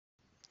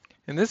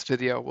In this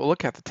video, we'll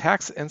look at the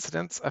tax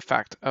incidence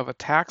effect of a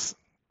tax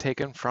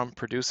taken from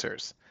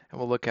producers, and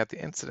we'll look at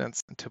the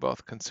incidence to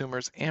both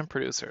consumers and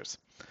producers.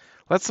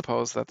 Let's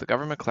suppose that the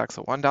government collects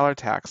a $1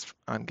 tax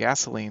on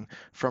gasoline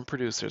from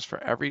producers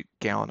for every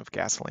gallon of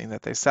gasoline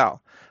that they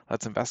sell.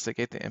 Let's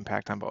investigate the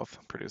impact on both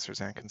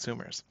producers and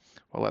consumers.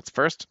 Well, let's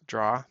first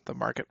draw the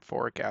market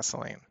for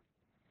gasoline.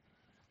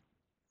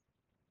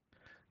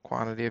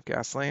 Quantity of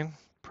gasoline,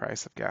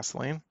 price of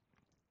gasoline.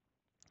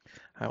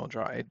 I will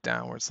draw a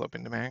downward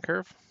sloping demand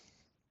curve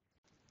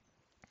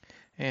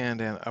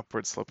and an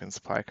upward sloping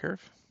supply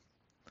curve.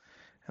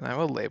 And I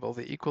will label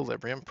the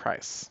equilibrium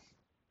price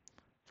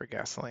for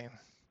gasoline.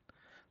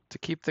 To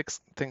keep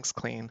things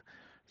clean,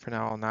 for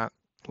now I'll not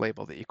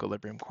label the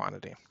equilibrium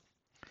quantity.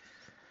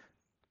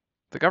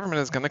 The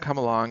government is going to come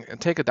along and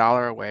take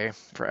 $1 away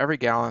for every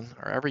gallon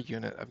or every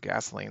unit of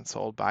gasoline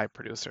sold by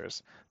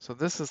producers. So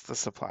this is the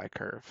supply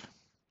curve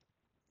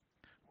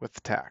with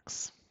the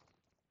tax.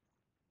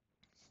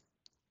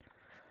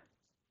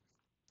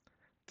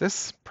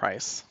 This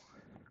price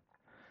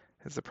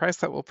is the price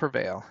that will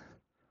prevail.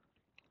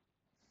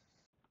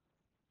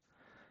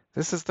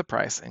 This is the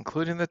price,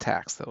 including the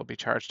tax that will be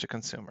charged to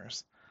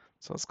consumers.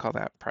 So let's call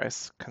that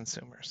price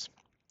consumers.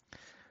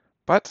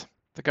 But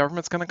the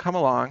government's going to come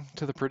along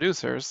to the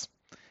producers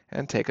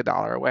and take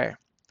 $1 away.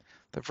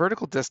 The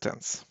vertical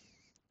distance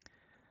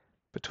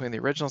between the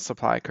original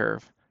supply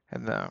curve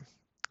and the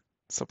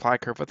supply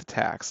curve with the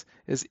tax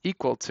is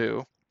equal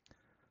to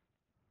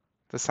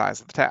the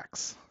size of the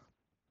tax.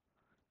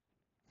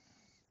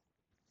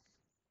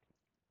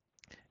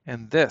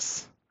 And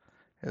this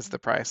is the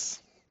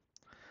price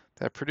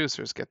that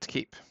producers get to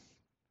keep.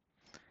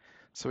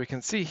 So we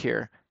can see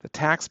here the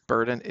tax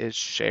burden is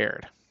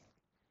shared.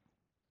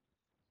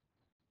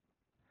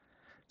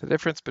 The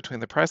difference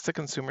between the price that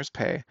consumers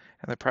pay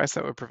and the price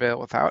that would prevail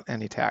without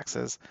any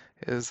taxes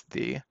is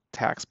the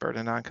tax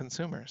burden on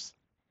consumers.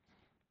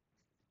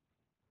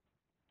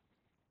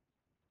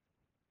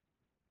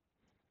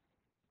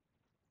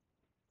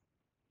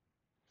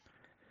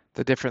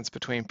 The difference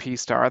between P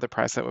star, the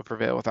price that would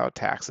prevail without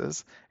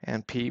taxes,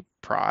 and P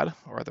prod,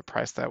 or the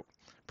price that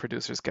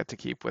producers get to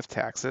keep with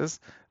taxes,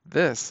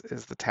 this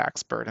is the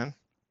tax burden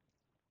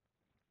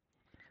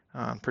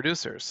on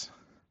producers.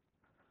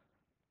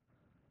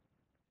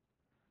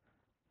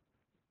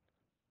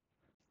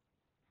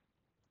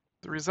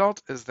 The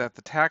result is that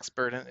the tax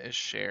burden is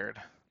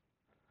shared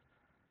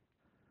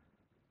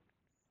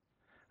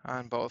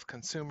on both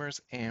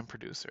consumers and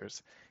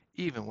producers,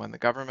 even when the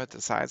government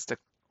decides to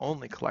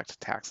only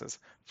collect taxes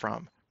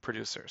from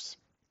producers.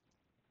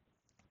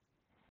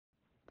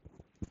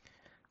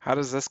 How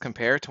does this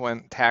compare to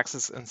when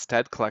taxes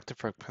instead collected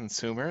from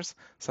consumers,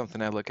 something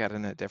I look at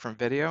in a different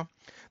video?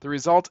 The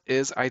result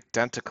is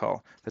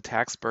identical. The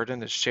tax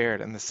burden is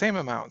shared in the same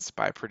amounts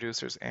by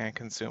producers and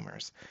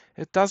consumers.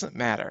 It doesn't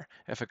matter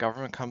if a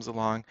government comes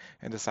along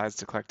and decides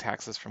to collect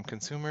taxes from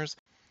consumers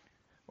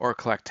or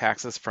collect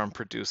taxes from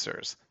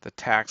producers. The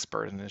tax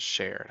burden is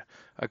shared.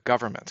 A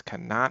government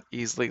cannot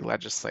easily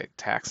legislate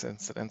tax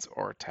incidence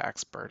or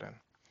tax burden.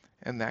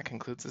 And that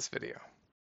concludes this video.